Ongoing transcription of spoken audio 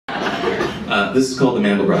This is called the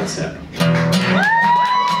Mandelbrot Set.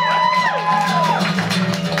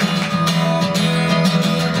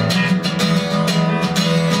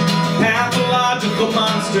 Pathological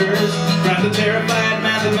monsters drive the terrified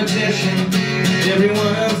mathematician. Every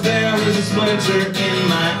one of them is a splinter in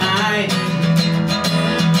my eye.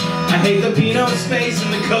 I hate the Pinot space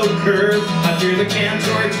and the code curve. I fear the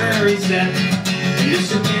Cantor ternary set. And this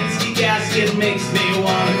Stravinsky gasket makes me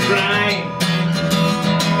wanna cry.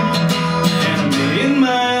 And a million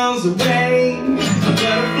miles away, a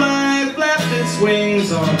butterfly flaps its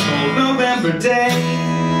wings on a cold November day.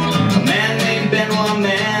 A man named Benoit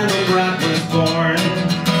Mandelbrot was born.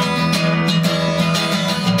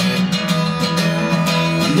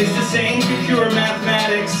 His disdain for pure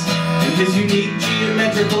mathematics and his unique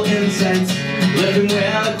geometrical insights left him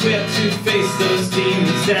well equipped to face those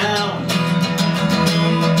demons down.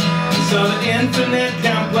 He saw that infinite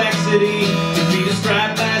complexity could be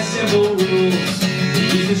described by simple rules. He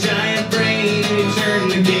used his giant brain and he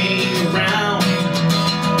turned the game around.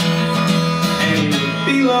 And he looked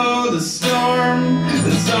below the storm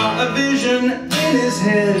and saw a vision in his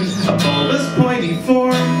head, a bulbous pointy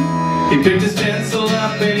form. He picked his pencil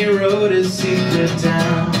up and he wrote his secret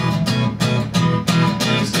down.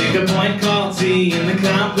 Just take a point called T in the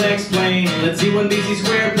complex plane. Let Z1 be Z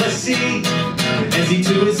squared plus C.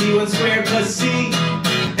 SZ2 is Z1 squared plus C.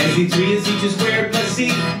 SZ3 is Z2 squared plus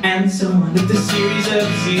C. And so on. If the series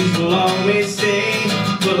of Z's will always stay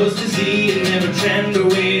close to Z and never trend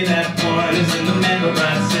away, that point is in the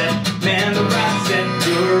Mandelbrot set. Mandelbrot set,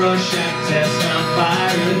 you're a shack test on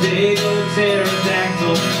fire, a dago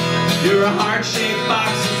pterodactyl. You're a heart-shaped box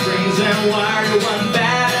of strings and wire. You're one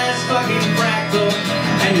badass fucking fractal.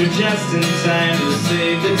 And you're just in time to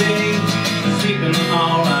save the day, sweeping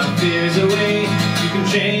all our fears away. You can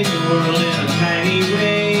change the world in a tiny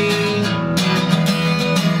way.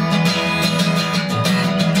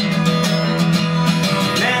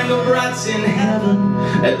 Mandelbrot's in heaven,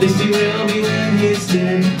 at least he will be when he's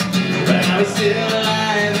dead. Right now he's still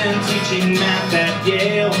alive and teaching math at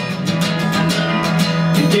Yale.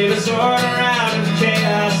 He gave us order out of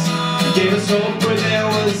chaos. He gave us hope where there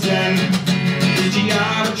was none. His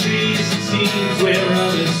geometry succeeds where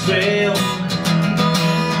others fail.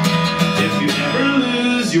 If you ever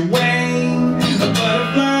lose your way, a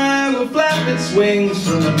butterfly will flap its wings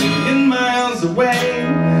from a million miles away.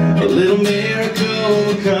 A little miracle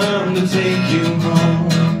will come to take you home.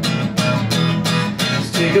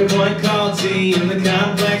 Just take a point called T in the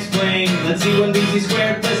complex plane. Let Z1 be Z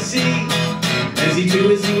squared plus C. SZ2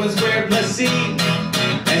 is Z1 squared plus C.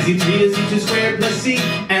 SZ3 is Z2 squared plus C.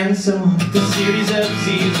 And so on. The series of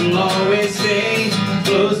Z's will always stay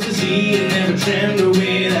close to Z and never trend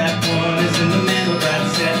away. That point is in the Mandelbrot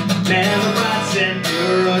set. Mandelbrot set,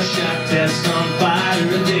 you're a shock test on fire,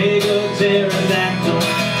 a dago pterodactyl.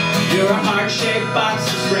 You're a heart-shaped box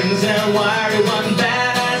of springs and wire. You're one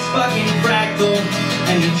badass fucking fractal.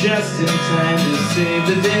 And you're just in time to save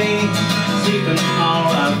the day, sweeping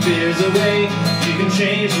all our fears away. You can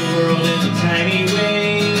change the world in a tiny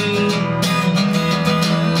way.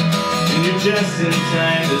 And you're just in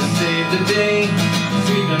time to save the day,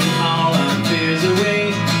 sweeping all our fears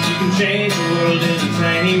away. You can change the world in a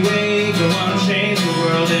tiny way. Go on, change the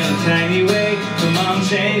world in a tiny way. Come on,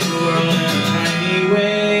 change the world in a tiny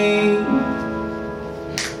way.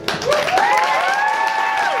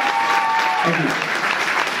 Thank you.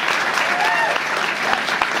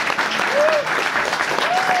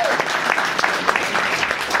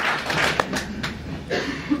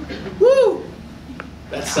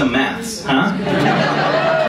 That's some maths, huh?